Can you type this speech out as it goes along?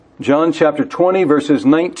John chapter 20, verses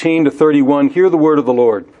 19 to 31. Hear the word of the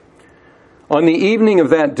Lord. On the evening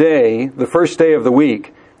of that day, the first day of the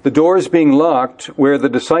week, the doors being locked where the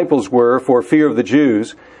disciples were for fear of the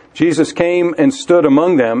Jews, Jesus came and stood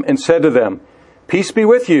among them and said to them, "Peace be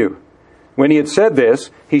with you." When he had said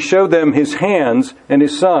this, he showed them his hands and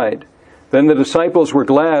his side. Then the disciples were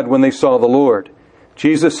glad when they saw the Lord.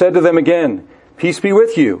 Jesus said to them again, "Peace be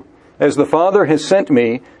with you. As the Father has sent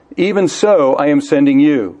me, even so I am sending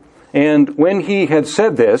you." And when he had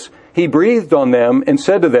said this, he breathed on them and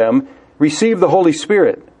said to them, "Receive the Holy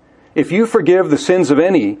Spirit. If you forgive the sins of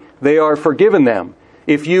any, they are forgiven them.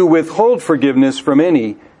 If you withhold forgiveness from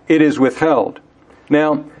any, it is withheld."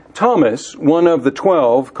 Now, Thomas, one of the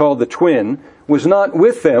 12, called the twin, was not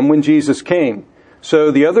with them when Jesus came. So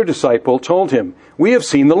the other disciple told him, "We have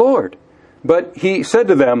seen the Lord." But he said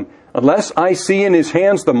to them, "Unless I see in his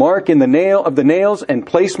hands the mark in the nail of the nails, and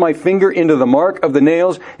place my finger into the mark of the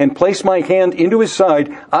nails, and place my hand into his side,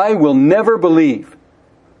 I will never believe."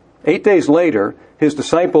 8 days later, his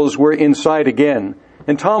disciples were inside again,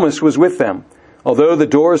 and Thomas was with them. Although the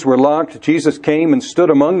doors were locked, Jesus came and stood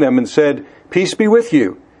among them and said, "Peace be with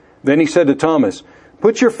you." Then he said to Thomas,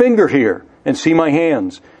 "Put your finger here and see my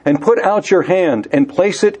hands, and put out your hand and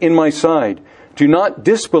place it in my side. Do not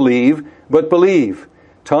disbelieve, but believe."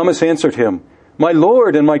 Thomas answered him, "My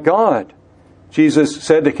Lord and my God." Jesus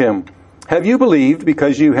said to him, "Have you believed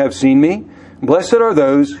because you have seen me? Blessed are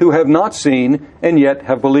those who have not seen and yet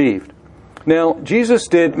have believed." Now, Jesus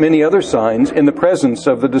did many other signs in the presence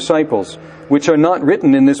of the disciples, which are not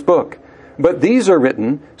written in this book. But these are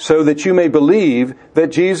written so that you may believe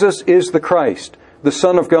that Jesus is the Christ, the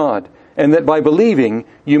Son of God, and that by believing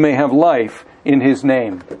you may have life in his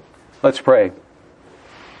name. Let's pray.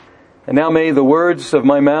 And now may the words of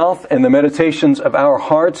my mouth and the meditations of our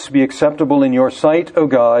hearts be acceptable in your sight, O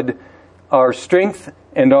God, our strength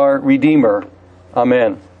and our Redeemer.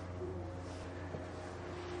 Amen.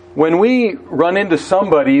 When we run into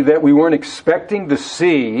somebody that we weren't expecting to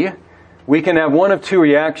see, we can have one of two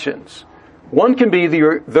reactions. One can be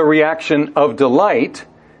the reaction of delight,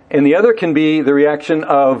 and the other can be the reaction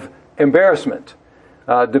of embarrassment,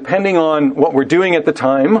 depending on what we're doing at the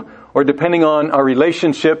time or depending on our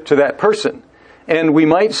relationship to that person. And we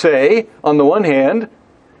might say, on the one hand,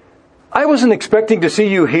 "I wasn't expecting to see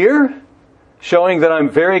you here," showing that I'm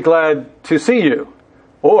very glad to see you.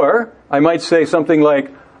 Or I might say something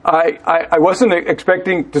like, I wasn't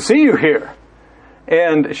expecting to see you here,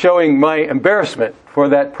 and showing my embarrassment for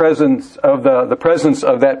that presence of the presence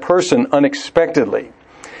of that person unexpectedly.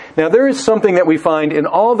 Now, there is something that we find in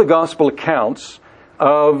all the gospel accounts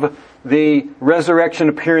of the resurrection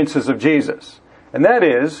appearances of Jesus, and that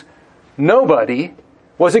is, nobody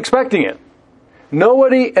was expecting it.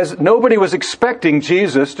 Nobody was expecting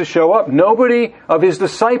Jesus to show up. Nobody of his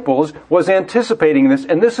disciples was anticipating this,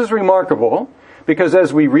 and this is remarkable, because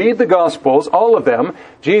as we read the Gospels, all of them,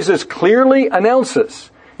 Jesus clearly announces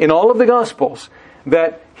in all of the Gospels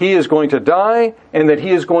that he is going to die and that he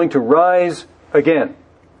is going to rise again.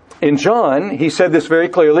 In John, he said this very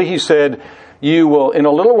clearly. He said, in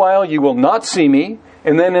a little while you will not see me,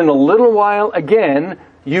 and then in a little while again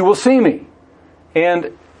you will see me.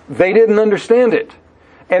 And they didn't understand it.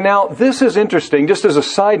 And now this is interesting, just as a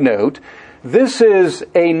side note. This is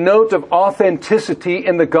a note of authenticity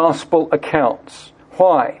in the gospel accounts.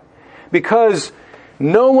 Why? Because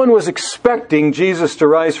no one was expecting Jesus to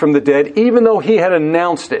rise from the dead, even though he had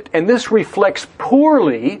announced it. And this reflects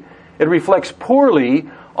poorly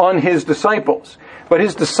on his disciples. But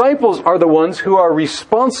his disciples are the ones who are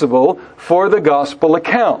responsible for the gospel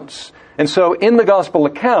accounts. And so in the gospel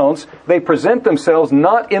accounts, they present themselves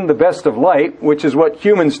not in the best of light, which is what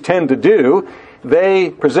humans tend to do. They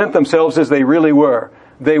present themselves as they really were.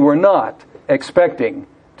 They were not expecting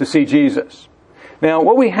to see Jesus. Now,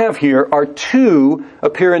 what we have here are two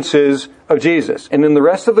appearances of Jesus. And in the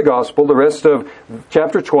rest of the gospel, the rest of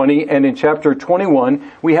chapter 20 and in chapter 21,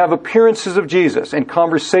 we have appearances of Jesus and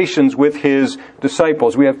conversations with his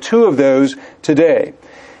disciples. We have two of those today.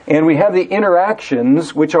 And we have the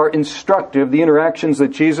interactions which are instructive, the interactions that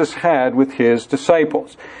Jesus had with his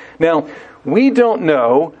disciples. Now, we don't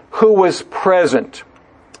know who was present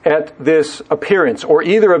at this appearance, or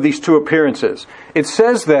either of these two appearances. It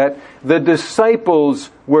says that the disciples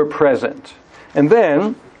were present. And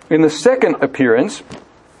then, in the second appearance,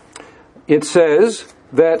 it says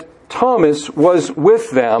that Thomas was with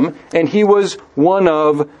them, and he was one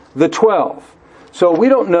of the 12. So we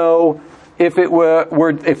don't know if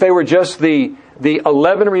they were just the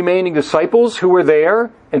 11 remaining disciples who were there,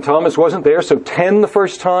 and Thomas wasn't there, so 10 the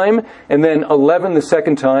first time, and then 11 the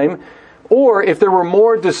second time, or if there were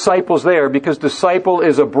more disciples there, because disciple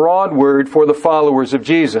is a broad word for the followers of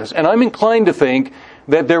Jesus. And I'm inclined to think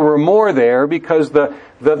that there were more there because the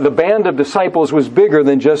band of disciples was bigger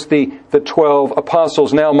than just the 12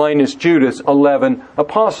 apostles, now minus Judas, 11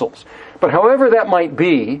 apostles. But however that might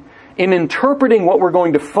be, in interpreting what we're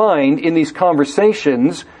going to find in these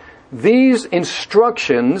conversations, these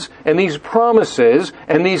instructions and these promises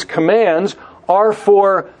and these commands are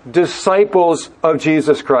for disciples of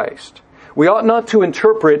Jesus Christ. We ought not to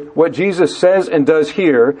interpret what Jesus says and does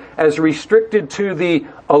here as restricted to the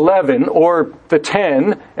 11 or the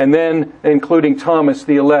 10, and then including Thomas,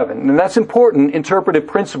 the 11. And that's important interpretive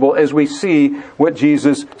principle as we see what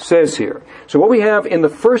Jesus says here. So what we have in the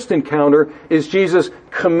first encounter is Jesus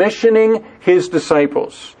commissioning his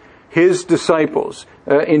disciples. His disciples.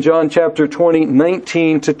 In John chapter 20,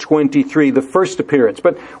 19 to 23, the first appearance.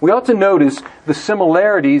 But we ought to notice the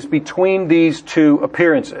similarities between these two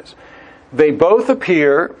appearances. They both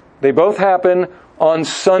happen on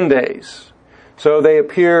Sundays. So they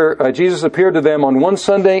appear, Jesus appeared to them on one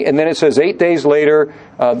Sunday, and then it says 8 days later,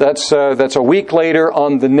 that's a week later,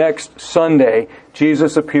 on the next Sunday,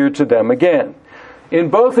 Jesus appeared to them again. In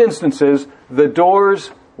both instances, the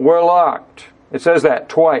doors were locked. It says that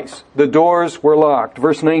twice. The doors were locked.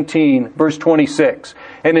 Verse 19, verse 26.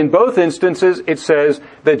 And in both instances, it says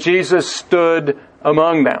that Jesus stood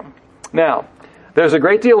among them. Now, there's a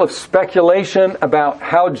great deal of speculation about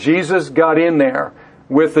how Jesus got in there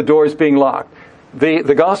with the doors being locked.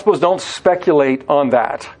 The Gospels don't speculate on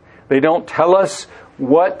that. They don't tell us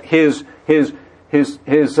what his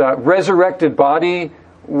resurrected body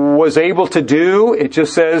was able to do. It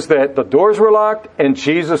just says that the doors were locked and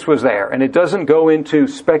Jesus was there. And it doesn't go into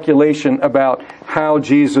speculation about how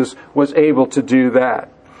Jesus was able to do that.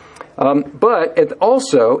 But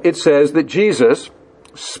it says that Jesus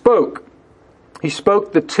spoke. He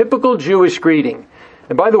spoke the typical Jewish greeting.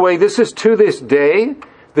 And by the way, this is to this day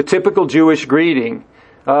the typical Jewish greeting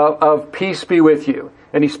of peace be with you.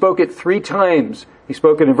 And he spoke it 3 times. He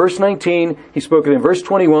spoke it in verse 19, he spoke it in verse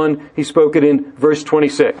 21, he spoke it in verse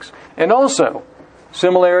 26. And also,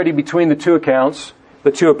 similarity between the two accounts,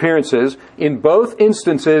 the two appearances. In both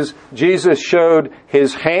instances, Jesus showed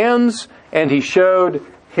his hands and he showed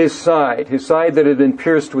his side that had been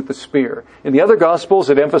pierced with the spear. In the other Gospels,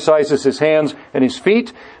 it emphasizes his hands and his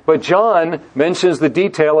feet, but John mentions the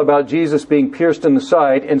detail about Jesus being pierced in the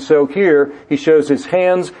side, and so here he shows his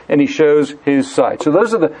hands and he shows his side. So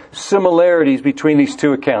those are the similarities between these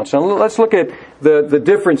two accounts. Now let's look at the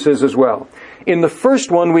differences as well. In the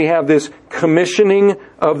first one, we have this commissioning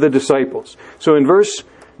of the disciples. So in verse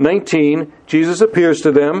 19, Jesus appears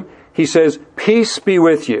to them. He says, "Peace be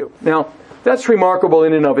with you." Now, that's remarkable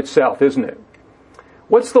in and of itself, isn't it?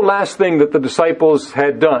 What's the last thing that the disciples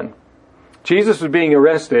had done? Jesus was being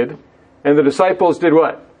arrested, and the disciples did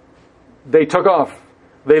what? They took off.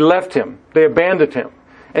 They left him. They abandoned him.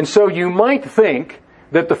 And so you might think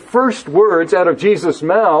that the first words out of Jesus'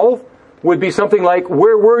 mouth would be something like,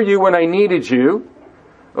 "Where were you when I needed you?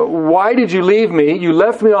 Why did you leave me? You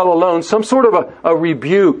left me all alone." Some sort of a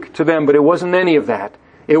rebuke to them, but it wasn't any of that.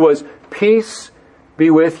 It was, "Peace be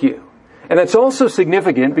with you." And that's also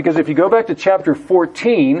significant because if you go back to chapter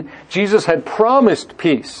 14, Jesus had promised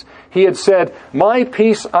peace. He had said, "My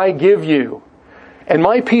peace I give you. And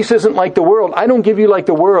my peace isn't like the world. I don't give you like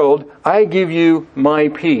the world. I give you my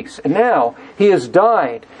peace." And now he has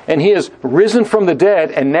died and he has risen from the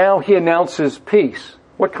dead, and now he announces peace.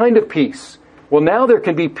 What kind of peace? Well, now there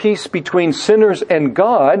can be peace between sinners and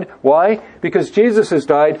God. Why? Because Jesus has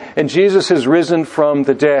died and Jesus has risen from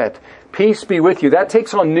the dead. Peace be with you. That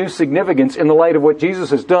takes on new significance in the light of what Jesus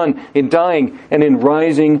has done in dying and in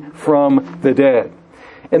rising from the dead.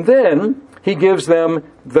 And then he gives them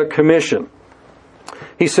the commission.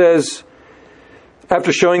 He says,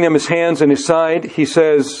 after showing them his hands and his side, he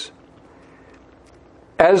says,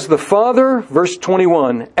 "As the Father," verse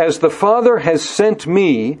 21, "as the Father has sent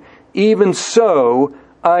me, even so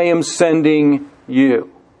I am sending you."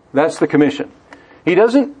 That's the commission. He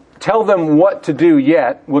doesn't tell them what to do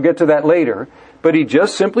yet. We'll get to that later. But he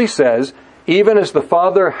just simply says, "Even as the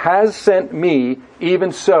Father has sent me,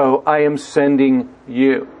 even so I am sending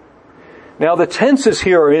you." Now the tenses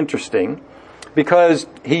here are interesting because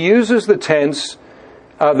he uses the tense,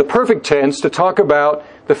 the perfect tense, to talk about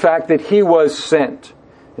the fact that he was sent.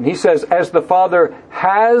 And he says, "As the Father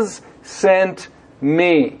has sent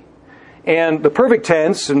me." And the perfect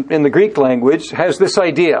tense in the Greek language has this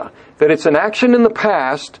idea that it's an action in the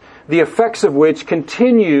past, the effects of which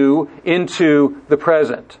continue into the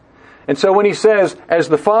present. And so when he says, "As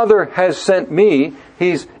the Father has sent me,"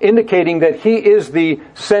 he's indicating that he is the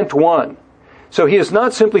sent one. So he is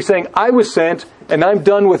not simply saying, I was sent, and I'm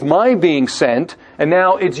done with my being sent, and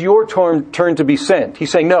now it's your turn to be sent.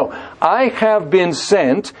 He's saying, no, I have been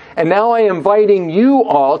sent, and now I am inviting you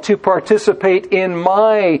all to participate in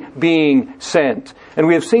my being sent. And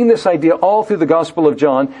we have seen this idea all through the Gospel of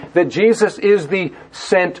John, that Jesus is the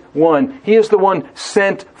sent one. He is the one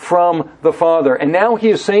sent from the Father. And now he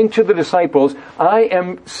is saying to the disciples, I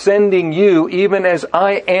am sending you even as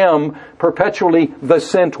I am perpetually the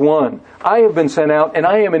sent one. I have been sent out, and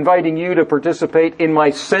I am inviting you to participate in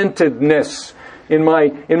my sentedness, in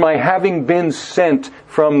my having been sent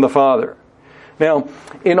from the Father. Now,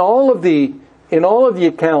 in all of the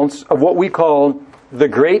accounts of what we call the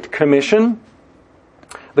Great Commission,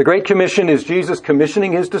 the Great Commission is Jesus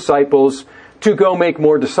commissioning his disciples to go make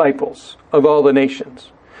more disciples of all the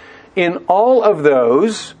nations. In all of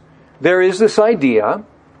those, there is this idea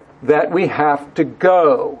that we have to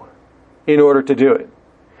go in order to do it.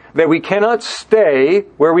 That we cannot stay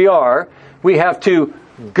where we are. We have to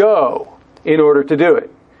go in order to do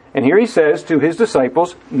it. And here he says to his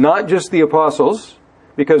disciples, not just the apostles,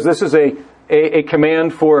 because this is a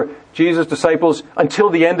command for Jesus' disciples until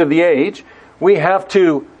the end of the age. We have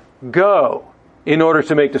to go in order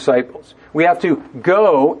to make disciples. We have to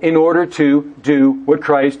go in order to do what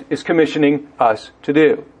Christ is commissioning us to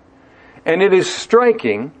do. And it is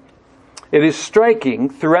striking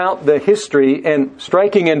throughout the history, and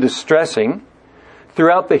striking and distressing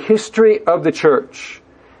throughout the history of the church.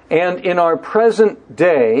 And in our present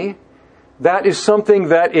day, that is something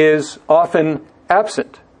that is often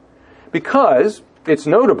absent. Because it's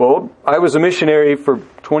notable, I was a missionary for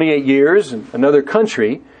 28 years in another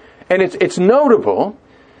country, and it's notable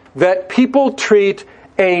that people treat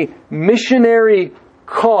a missionary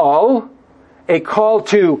call, a call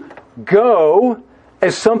to go,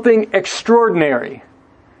 as something extraordinary.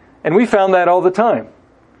 And we found that all the time.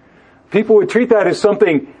 People would treat that as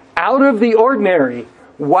something out of the ordinary.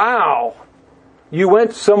 Wow, you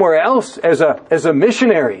went somewhere else as a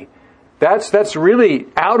missionary. That's really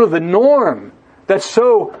out of the norm. That's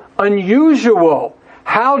so unusual.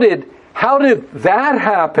 How did that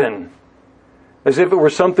happen? As if it were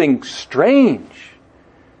something strange.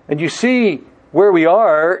 And you see where we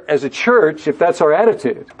are as a church if that's our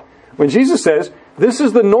attitude. When Jesus says, this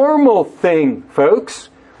is the normal thing, folks.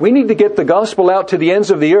 We need to get the gospel out to the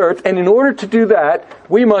ends of the earth, and in order to do that,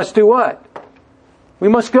 we must do what? We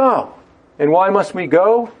must go. And why must we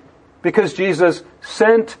go? Because Jesus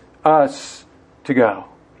sent us to go.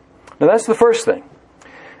 Now that's the first thing.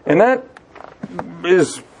 And that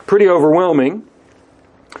is pretty overwhelming.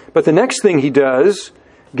 But the next thing he does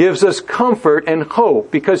gives us comfort and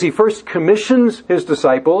hope, because he first commissions his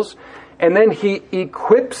disciples, and then he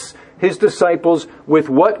equips his disciples with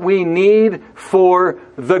what we need for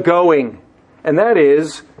the going. And that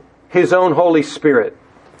is his own Holy Spirit.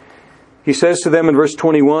 He says to them in verse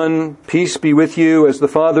 21, peace be with you, as the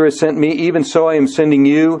Father has sent me, even so I am sending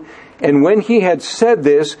you. And when he had said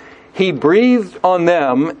this, he breathed on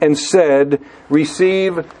them and said,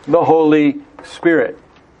 receive the Holy Spirit.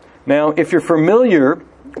 Now, if you're familiar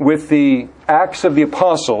with the Acts of the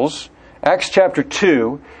Apostles, Acts chapter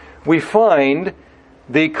 2, we find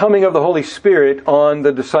the coming of the Holy Spirit on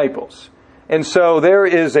the disciples. And so there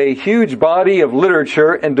is a huge body of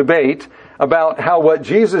literature and debate about how what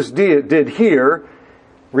Jesus did here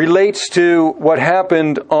relates to what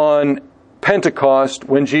happened on Pentecost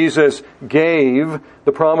when Jesus gave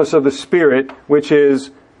the promise of the Spirit, which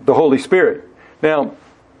is the Holy Spirit. Now,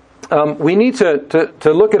 we need to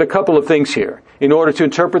look at a couple of things here in order to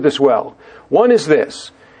interpret this well. One is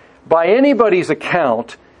this. By anybody's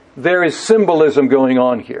account, there is symbolism going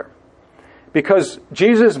on here. Because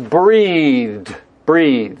Jesus breathed.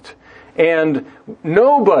 And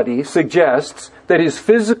nobody suggests that his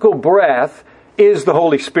physical breath is the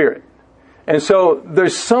Holy Spirit. And so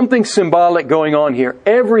there's something symbolic going on here.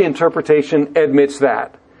 Every interpretation admits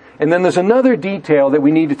that. And then there's another detail that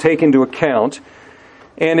we need to take into account.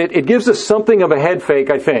 And it gives us something of a head fake,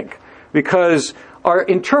 I think. Because our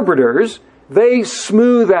interpreters, they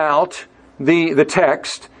smooth out the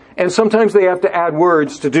text, and sometimes they have to add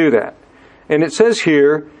words to do that. And it says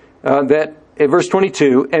here that in verse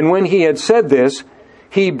 22, and when he had said this,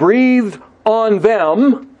 he breathed on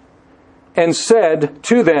them and said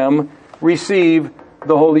to them, receive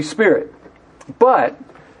the Holy Spirit. But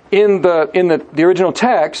in the original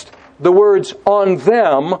text, the words on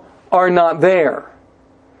them are not there.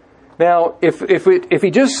 Now, if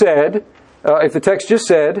he just said, if the text just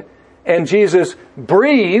said, and Jesus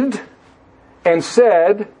breathed and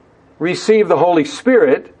said, receive the Holy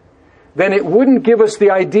Spirit, then it wouldn't give us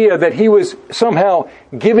the idea that he was somehow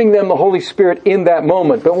giving them the Holy Spirit in that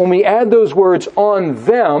moment. But when we add those words on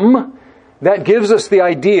them, that gives us the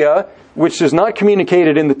idea, which is not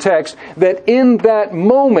communicated in the text, that in that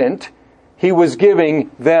moment, he was giving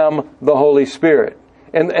them the Holy Spirit.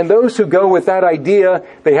 And those who go with that idea,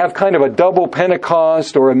 they have kind of a double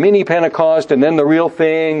Pentecost or a mini Pentecost and then the real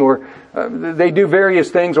thing, or they do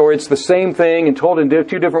various things, or it's the same thing and told in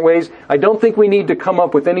two different ways. I don't think we need to come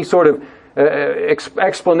up with any sort of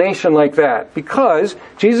explanation like that, because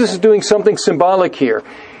Jesus is doing something symbolic here.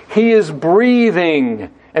 He is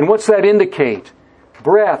breathing. And what's that indicate?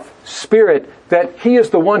 Breath, Spirit, that he is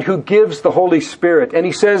the one who gives the Holy Spirit. And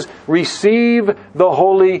he says, receive the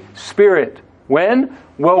Holy Spirit. When?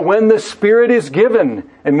 Well, when the Spirit is given.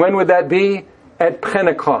 And when would that be? At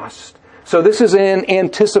Pentecost. So this is in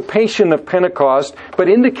anticipation of Pentecost, but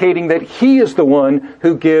indicating that he is the one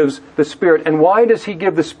who gives the Spirit. And why does he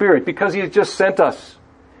give the Spirit? Because he has just sent us.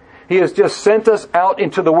 He has just sent us out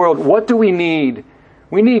into the world. What do we need?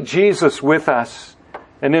 We need Jesus with us.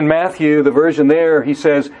 And in Matthew, the version there, he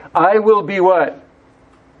says, I will be what?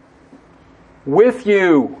 With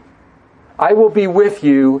you. I will be with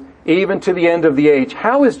you even to the end of the age.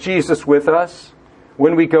 How is Jesus with us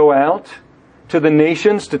when we go out to the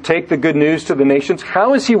nations to take the good news to the nations?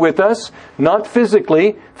 How is he with us? Not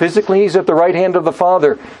physically. Physically, he's at the right hand of the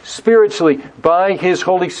Father. Spiritually, by his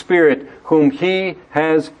Holy Spirit, whom he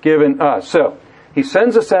has given us. So, he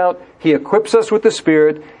sends us out, he equips us with the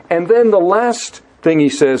Spirit, and then the last thing he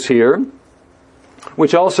says here,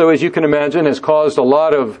 which also, as you can imagine, has caused a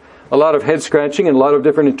lot of head scratching and a lot of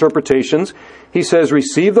different interpretations. He says,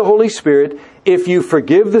 receive the Holy Spirit. If you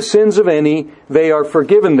forgive the sins of any, they are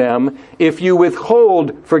forgiven them. If you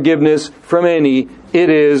withhold forgiveness from any,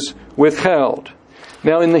 it is withheld.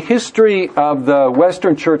 Now, in the history of the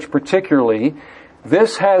Western Church particularly,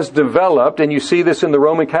 this has developed, and you see this in the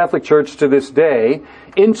Roman Catholic Church to this day,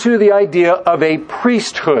 into the idea of a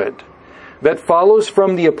priesthood that follows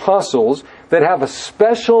from the apostles that have a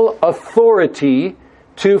special authority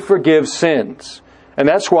to forgive sins. And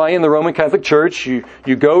that's why in the Roman Catholic Church, you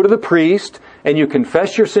go to the priest and you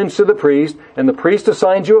confess your sins to the priest, and the priest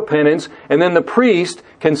assigns you a penance, and then the priest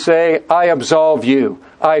can say, I absolve you,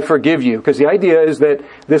 I forgive you. Because the idea is that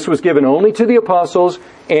this was given only to the apostles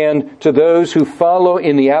and to those who follow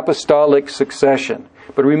in the apostolic succession.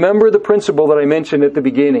 But remember the principle that I mentioned at the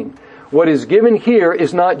beginning. What is given here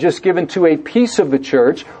is not just given to a piece of the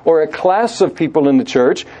church or a class of people in the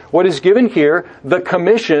church. What is given here, the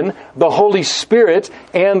commission, the Holy Spirit,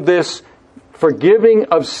 and this forgiving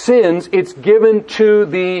of sins, it's given to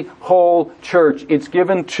the whole church. It's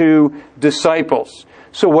given to disciples.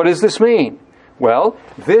 So what does this mean? Well,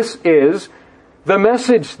 this is the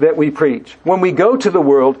message that we preach. When we go to the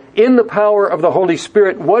world in the power of the Holy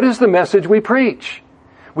Spirit, what is the message we preach?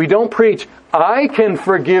 We don't preach, I can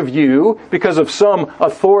forgive you because of some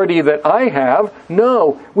authority that I have.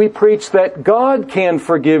 No, we preach that God can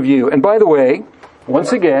forgive you. And by the way,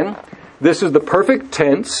 once again, this is the perfect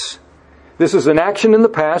tense. This is an action in the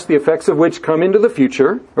past, the effects of which come into the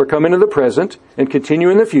future, or come into the present, and continue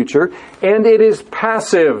in the future. And it is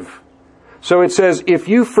passive. So it says, if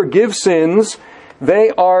you forgive sins,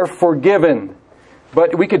 they are forgiven.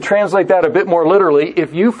 But we could translate that a bit more literally.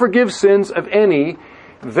 If you forgive sins of any,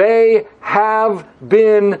 they have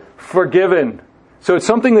been forgiven. So it's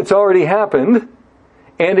something that's already happened,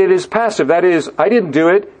 and it is passive. That is, I didn't do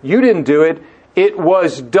it, you didn't do it, it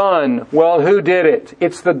was done. Well, who did it?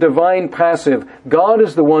 It's the divine passive. God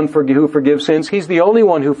is the one who forgives sins. He's the only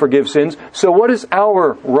one who forgives sins. So what is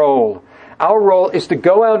our role? Our role is to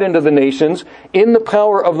go out into the nations in the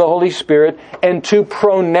power of the Holy Spirit and to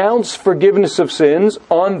pronounce forgiveness of sins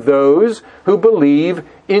on those who believe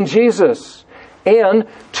in Jesus, and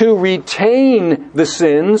to retain the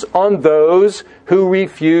sins on those who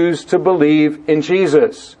refuse to believe in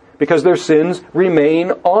Jesus, because their sins remain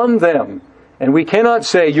on them. And we cannot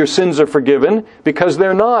say your sins are forgiven, because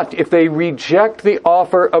they're not, if they reject the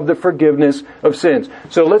offer of the forgiveness of sins.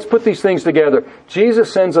 So let's put these things together.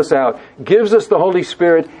 Jesus sends us out, gives us the Holy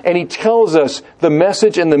Spirit, and He tells us the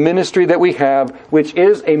message and the ministry that we have, which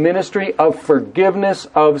is a ministry of forgiveness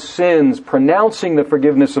of sins, pronouncing the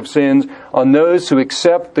forgiveness of sins on those who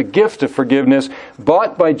accept the gift of forgiveness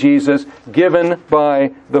bought by Jesus, given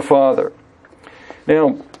by the Father.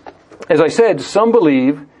 Now, as I said, some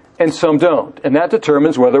believe and some don't. And that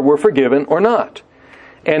determines whether we're forgiven or not.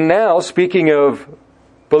 And now, speaking of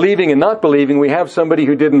believing and not believing, we have somebody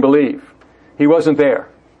who didn't believe. He wasn't there.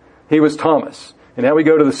 He was Thomas. And now we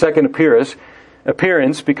go to the second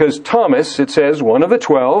appearance, because Thomas, it says, one of the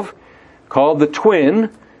 12, called the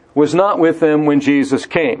twin, was not with them when Jesus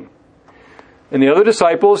came. And the other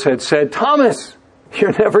disciples had said, Thomas,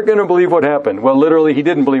 you're never going to believe what happened. Well, literally, he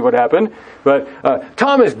didn't believe what happened. But,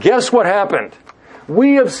 Thomas, guess what happened?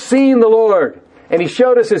 We have seen the Lord. And he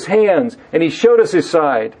showed us his hands, and he showed us his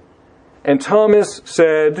side. And Thomas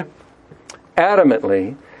said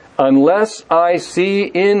adamantly, unless I see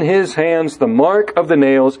in his hands the mark of the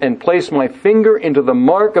nails, and place my finger into the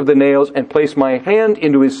mark of the nails, and place my hand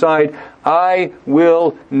into his side, I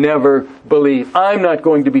will never believe. I'm not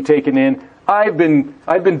going to be taken in. I've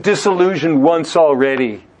been disillusioned once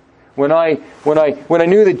already. When I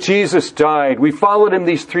knew that Jesus died, we followed him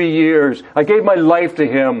these 3 years. I gave my life to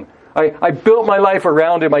him. I built my life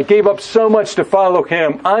around him. I gave up so much to follow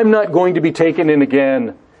him. I'm not going to be taken in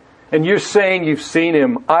again. And you're saying you've seen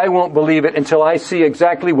him. I won't believe it until I see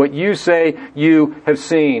exactly what you say you have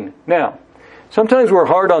seen. Now, sometimes we're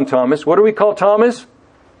hard on Thomas. What do we call Thomas?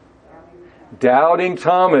 Doubting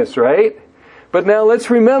Thomas, right? But now let's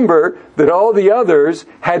remember that all the others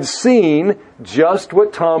had seen just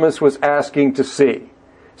what Thomas was asking to see.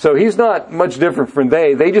 So he's not much different from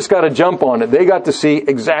they. They just got to jump on it. They got to see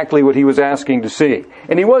exactly what he was asking to see.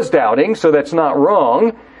 And he was doubting, so that's not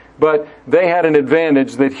wrong. But they had an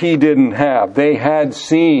advantage that he didn't have. They had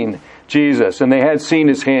seen Jesus, and they had seen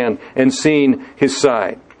his hand and seen his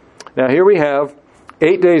side. Now here we have,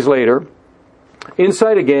 8 days later,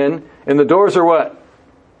 inside again, and the doors are what?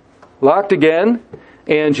 Locked again.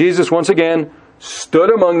 And Jesus once again stood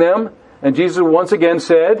among them, and Jesus once again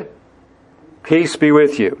said, peace be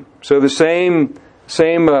with you. So the same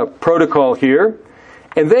protocol here.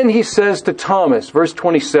 And then he says to Thomas, verse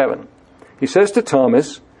 27, he says to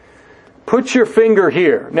Thomas, put your finger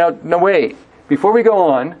here. Now wait, before we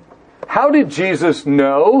go on, how did Jesus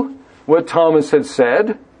know what Thomas had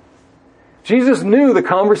said? Jesus knew the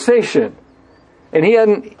conversation,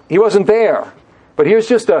 and he wasn't there. But here's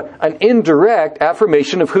just an indirect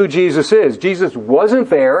affirmation of who Jesus is. Jesus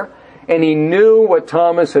wasn't there, and he knew what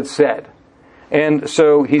Thomas had said. And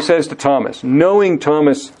so he says to Thomas, knowing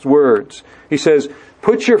Thomas' words, he says,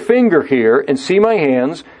 put your finger here and see my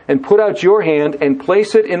hands, and put out your hand and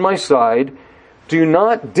place it in my side. Do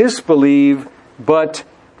not disbelieve, but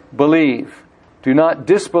believe. Do not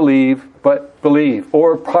disbelieve, but believe.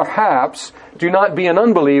 Or perhaps, do not be an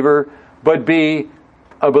unbeliever, but be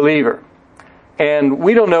a believer. And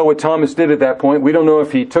we don't know what Thomas did at that point. We don't know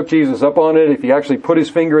if he took Jesus up on it, if he actually put his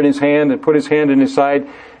finger in his hand and put his hand in his side.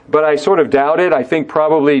 But I sort of doubt it. I think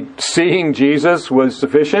probably seeing Jesus was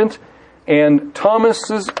sufficient. And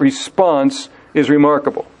Thomas's response is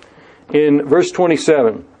remarkable. In verse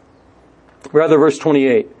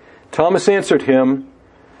 28, Thomas answered him,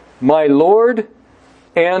 my Lord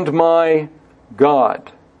and my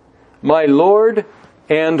God. My Lord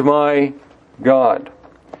and my God.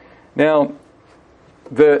 Now,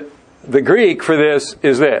 the Greek for this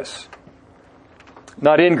is this.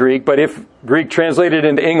 Not in Greek, but if Greek translated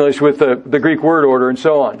into English with the Greek word order and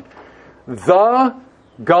so on. The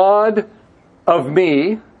God of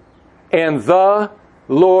me and the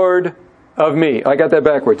Lord of me. I got that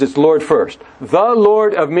backwards. It's Lord first. The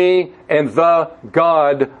Lord of me and the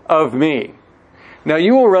God of me. Now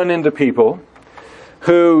you will run into people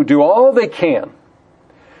who do all they can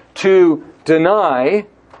to deny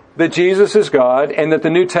that Jesus is God and that the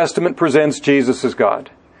New Testament presents Jesus as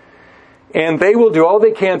God. And they will do all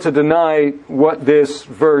they can to deny what this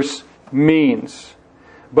verse means.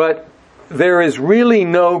 But there is really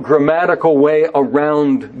no grammatical way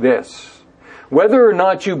around this. Whether or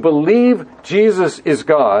not you believe Jesus is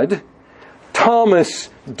God, Thomas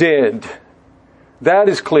did. That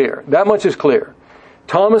is clear. That much is clear.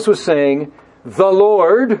 Thomas was saying, the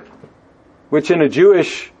Lord, which in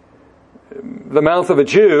the mouth of a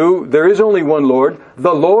Jew, there is only one Lord,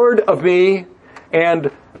 the Lord of me and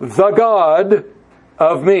the God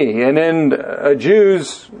of me. And in a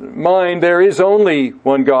Jew's mind, there is only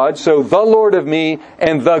one God. So the Lord of me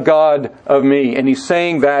and the God of me. And he's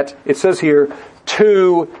saying that, it says here,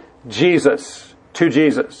 to Jesus. To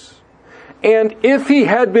Jesus. And if he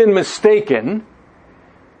had been mistaken,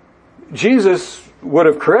 Jesus would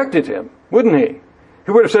have corrected him, wouldn't he?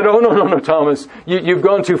 He would have said, oh, no, Thomas, you've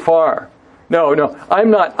gone too far. No, I'm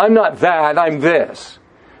not that, I'm this.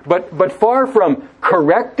 But far from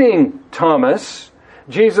correcting Thomas,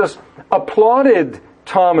 Jesus applauded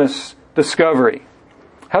Thomas' discovery.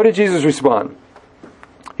 How did Jesus respond?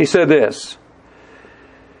 He said this.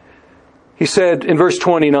 He said in verse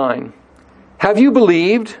 29, have you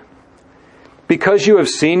believed because you have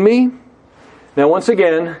seen me? Now once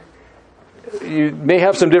again, you may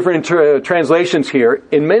have some different translations here.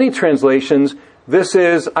 In many translations, this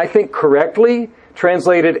is, I think, correctly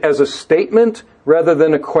translated as a statement rather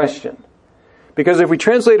than a question. Because if we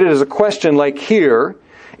translate it as a question like here,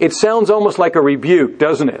 it sounds almost like a rebuke,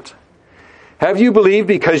 doesn't it? Have you believed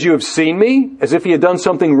because you have seen me? As if he had done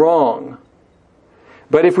something wrong.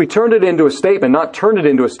 But if we turn it into a statement, not turn it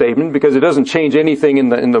into a statement because it doesn't change anything in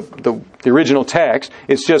the original text.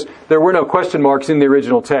 It's just there were no question marks in the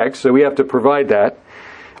original text, so we have to provide that.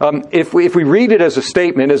 If we read it as a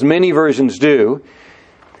statement, as many versions do,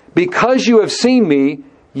 because you have seen me,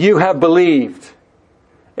 you have believed.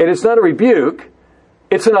 And it's not a rebuke,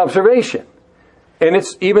 it's an observation. And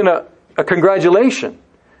it's even a congratulation.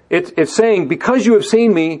 It's saying, because you have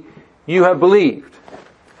seen me, you have believed.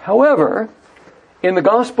 However, in the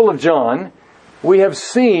Gospel of John, we have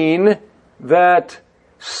seen that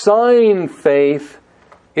sign faith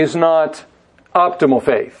is not optimal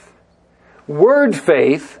faith. Word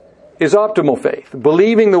faith is optimal faith.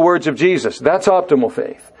 Believing the words of Jesus, that's optimal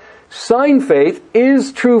faith. Sign faith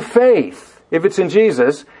is true faith, if it's in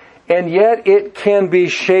Jesus, and yet it can be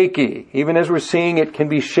shaky. Even as we're seeing, it can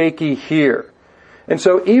be shaky here. And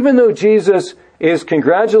so even though Jesus is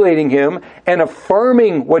congratulating him and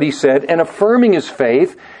affirming what he said and affirming his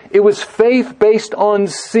faith, it was faith based on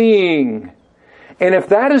seeing. And if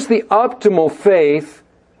that is the optimal faith,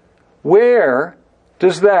 where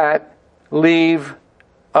does that leave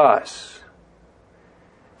us?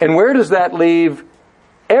 And where does that leave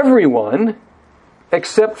everyone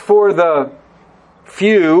except for the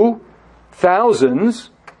few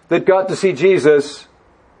thousands that got to see Jesus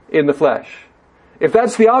in the flesh? If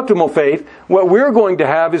that's the optimal faith, what we're going to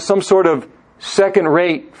have is some sort of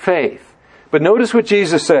second-rate faith. But notice what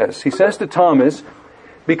Jesus says. He says to Thomas,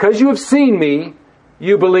 because you have seen me,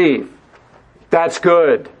 you believe. That's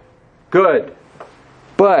good. Good.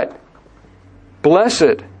 But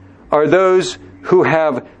blessed are those who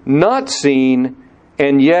have not seen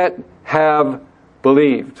and yet have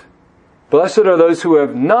believed. Blessed are those who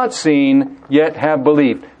have not seen yet have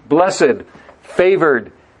believed. Blessed,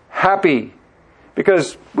 favored, happy.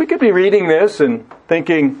 Because we could be reading this and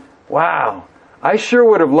thinking, wow, I sure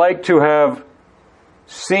would have liked to have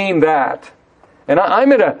seen that. And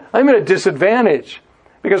I'm at a disadvantage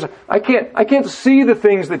because I can't see the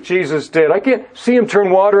things that Jesus did. I can't see him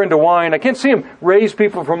turn water into wine. I can't see him raise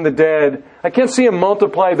people from the dead. I can't see him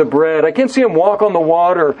multiply the bread. I can't see him walk on the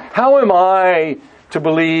water. How am I to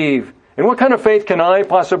believe? And what kind of faith can I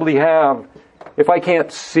possibly have if I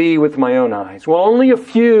can't see with my own eyes? Well, only a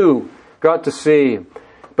few got to see.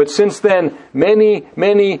 But since then, many,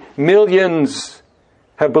 many millions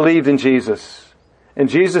have believed in Jesus. And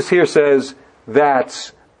Jesus here says,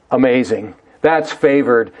 that's amazing. That's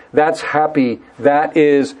favored. That's happy. That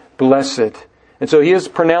is blessed. And so he is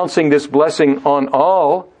pronouncing this blessing on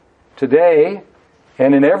all today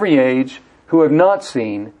and in every age who have not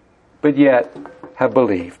seen, but yet have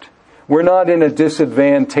believed. We're not in a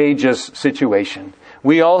disadvantageous situation.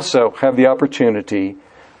 We also have the opportunity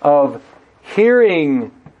of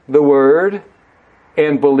hearing the word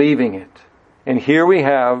and believing it. And here we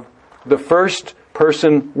have the first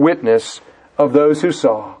person witness of those who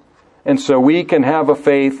saw. And so we can have a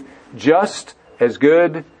faith just as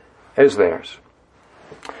good as theirs.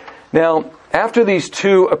 Now, after these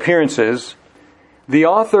two appearances, the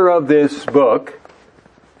author of this book,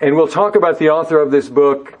 and we'll talk about the author of this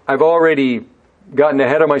book, I've already gotten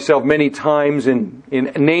ahead of myself many times in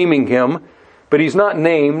naming him, but he's not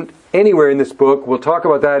named anywhere in this book. We'll talk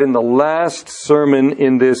about that in the last sermon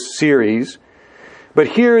in this series. But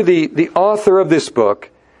here, the author of this book,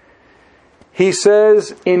 he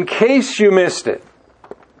says, in case you missed it,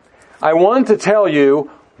 I want to tell you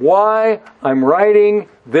why I'm writing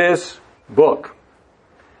this book.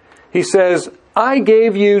 He says, I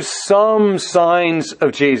gave you some signs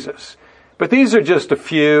of Jesus, but these are just a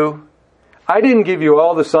few. I didn't give you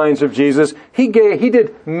all the signs of Jesus. He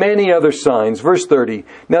did many other signs. Verse 30.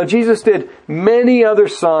 Now Jesus did many other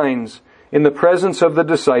signs in the presence of the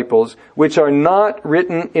disciples, which are not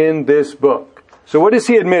written in this book. So what is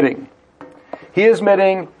he admitting? He is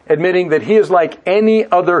admitting that he is like any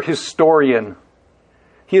other historian.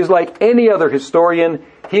 He is like any other historian.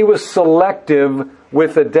 He was selective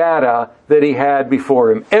with the data that he had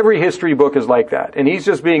before him. Every history book is like that. And he's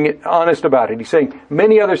just being honest about it. He's saying,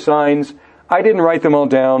 many other signs. I didn't write them all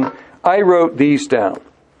down. I wrote these down.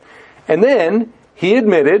 And then he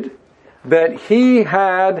admitted that he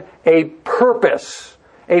had a purpose,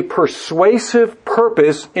 a persuasive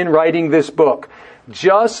purpose in writing this book,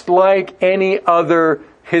 just like any other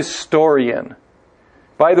historian.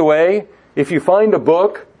 By the way, if you find a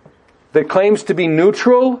book that claims to be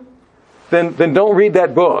neutral, then don't read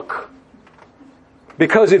that book.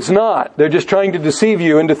 Because it's not. They're just trying to deceive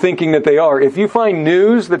you into thinking that they are. If you find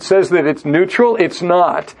news that says that it's neutral, it's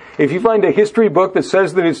not. If you find a history book that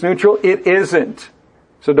says that it's neutral, it isn't.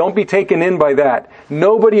 So don't be taken in by that.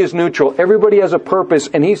 Nobody is neutral. Everybody has a purpose,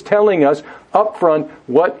 and he's telling us up front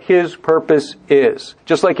what his purpose is.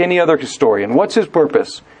 Just like any other historian. What's his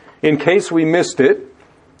purpose? In case we missed it.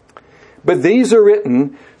 But these are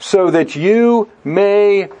written so that you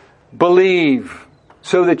may believe.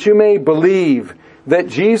 So that you may believe that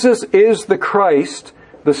Jesus is the Christ,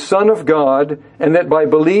 the Son of God, and that by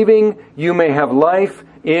believing you may have life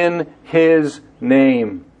in his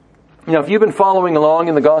name. Now, if you've been following along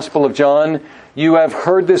in the Gospel of John, you have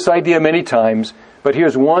heard this idea many times, but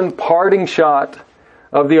here's one parting shot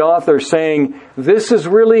of the author saying, this is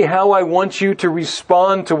really how I want you to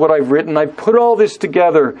respond to what I've written. I've put all this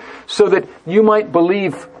together so that you might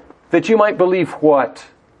believe. That you might believe what?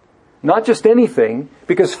 Not just anything,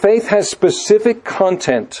 because faith has specific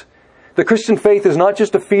content. The Christian faith is not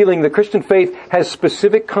just a feeling. The Christian faith has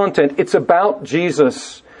specific content. It's about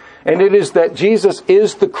Jesus. And it is that Jesus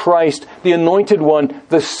is the Christ, the anointed one,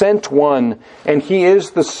 the sent one. And he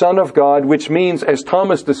is the Son of God, which means, as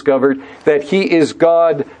Thomas discovered, that he is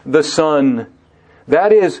God the Son.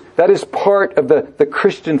 That is part of the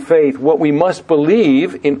Christian faith, what we must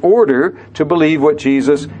believe in order to believe what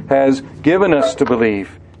Jesus has given us to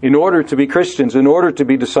believe, in order to be Christians, in order to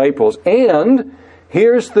be disciples. And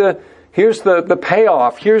here's the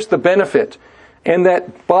payoff, here's the benefit, and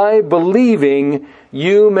that by believing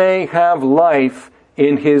you may have life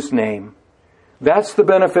in his name. That's the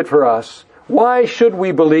benefit for us. Why should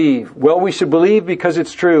we believe? Well, we should believe because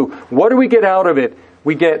it's true. What do we get out of it?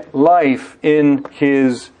 We get life in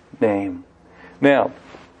his name. Now,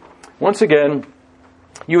 once again,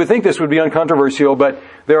 you would think this would be uncontroversial, but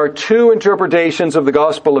there are two interpretations of the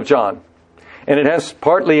Gospel of John. And it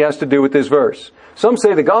partly has to do with this verse. Some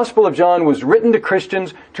say the Gospel of John was written to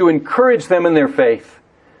Christians to encourage them in their faith.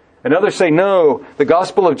 And others say, no, the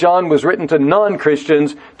Gospel of John was written to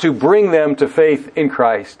non-Christians to bring them to faith in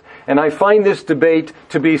Christ. And I find this debate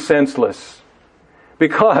to be senseless.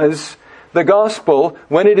 Because the Gospel,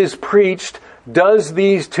 when it is preached, does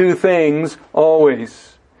these two things always.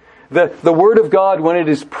 The Word of God, when it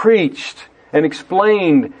is preached and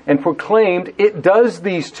explained and proclaimed, it does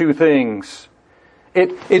these two things.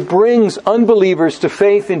 It brings unbelievers to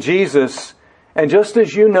faith in Jesus. And just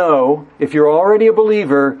as you know, if you're already a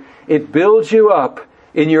believer, it builds you up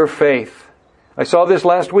in your faith. I saw this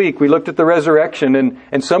last week. We looked at the resurrection,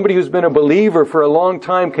 and somebody who's been a believer for a long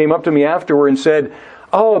time came up to me afterward and said,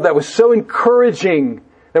 oh, that was so encouraging.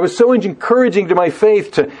 That was so encouraging to my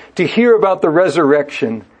faith to hear about the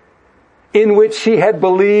resurrection in which he had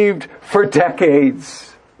believed for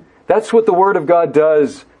decades. That's what the Word of God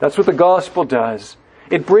does. That's what the gospel does.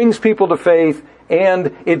 It brings people to faith,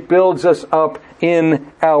 and it builds us up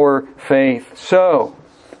in our faith. So,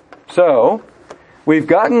 we've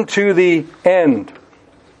gotten to the end.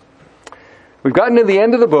 We've gotten to the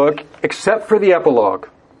end of the book, except for the epilogue.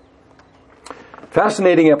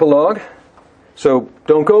 Fascinating epilogue. So,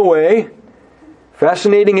 don't go away.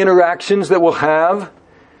 Fascinating interactions that we'll have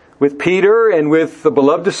with Peter and with the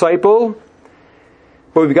beloved disciple.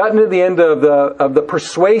 But we've gotten to the end of the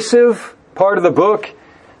persuasive part of the book.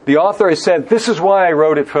 The author has said, this is why I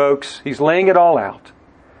wrote it, folks. He's laying it all out.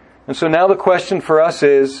 And so now the question for us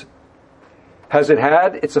is, has it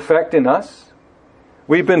had its effect in us?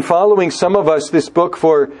 We've been following, some of us, this book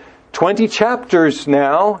for 20 chapters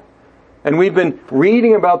now. And we've been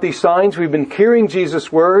reading about these signs. We've been hearing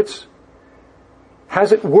Jesus' words.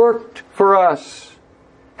 Has it worked for us?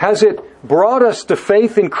 Has it brought us to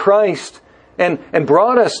faith in Christ and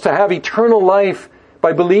brought us to have eternal life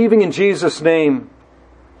by believing in Jesus' name?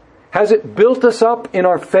 Has it built us up in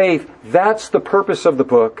our faith? That's the purpose of the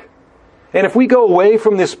book. And if we go away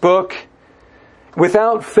from this book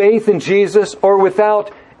without faith in Jesus, or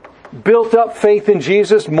without built up faith in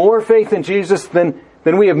Jesus, more faith in Jesus, then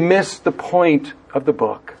we have missed the point of the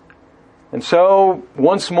book. And so,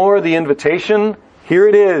 once more, the invitation, here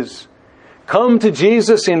it is. Come to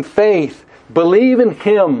Jesus in faith. Believe in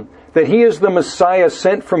Him, that He is the Messiah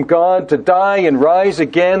sent from God to die and rise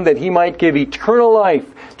again, that He might give eternal life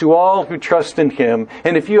to all who trust in Him.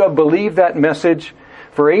 And if you have believed that message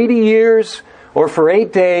for 80 years or for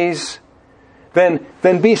 8 days, then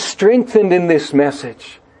be strengthened in this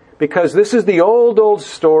message. Because this is the old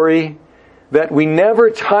story that we never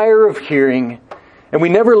tire of hearing, and we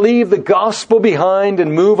never leave the gospel behind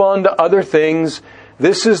and move on to other things.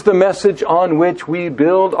 This is the message on which we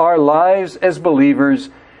build our lives as believers,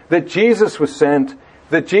 that Jesus was sent,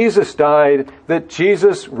 that Jesus died, that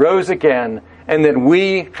Jesus rose again, and that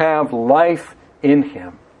we have life in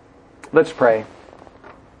Him. Let's pray.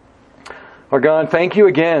 Our God, thank you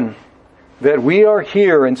again that we are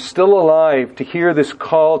here and still alive to hear this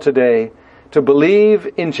call today to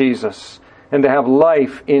believe in Jesus and to have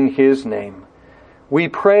life in His name. We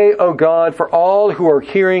pray, O God, for all who are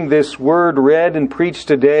hearing this word read and preached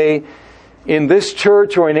today in this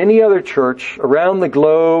church or in any other church around the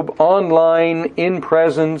globe, online, in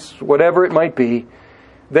presence, whatever it might be,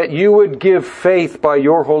 that you would give faith by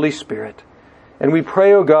your Holy Spirit. And we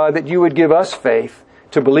pray, O God, that you would give us faith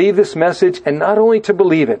to believe this message, and not only to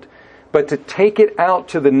believe it, but to take it out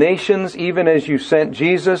to the nations. Even as you sent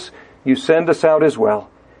Jesus, you send us out as well.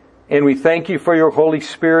 And we thank you for your Holy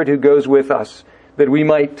Spirit who goes with us, that we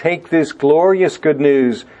might take this glorious good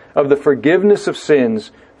news of the forgiveness of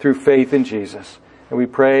sins through faith in Jesus. And we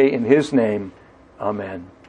pray in His name. Amen.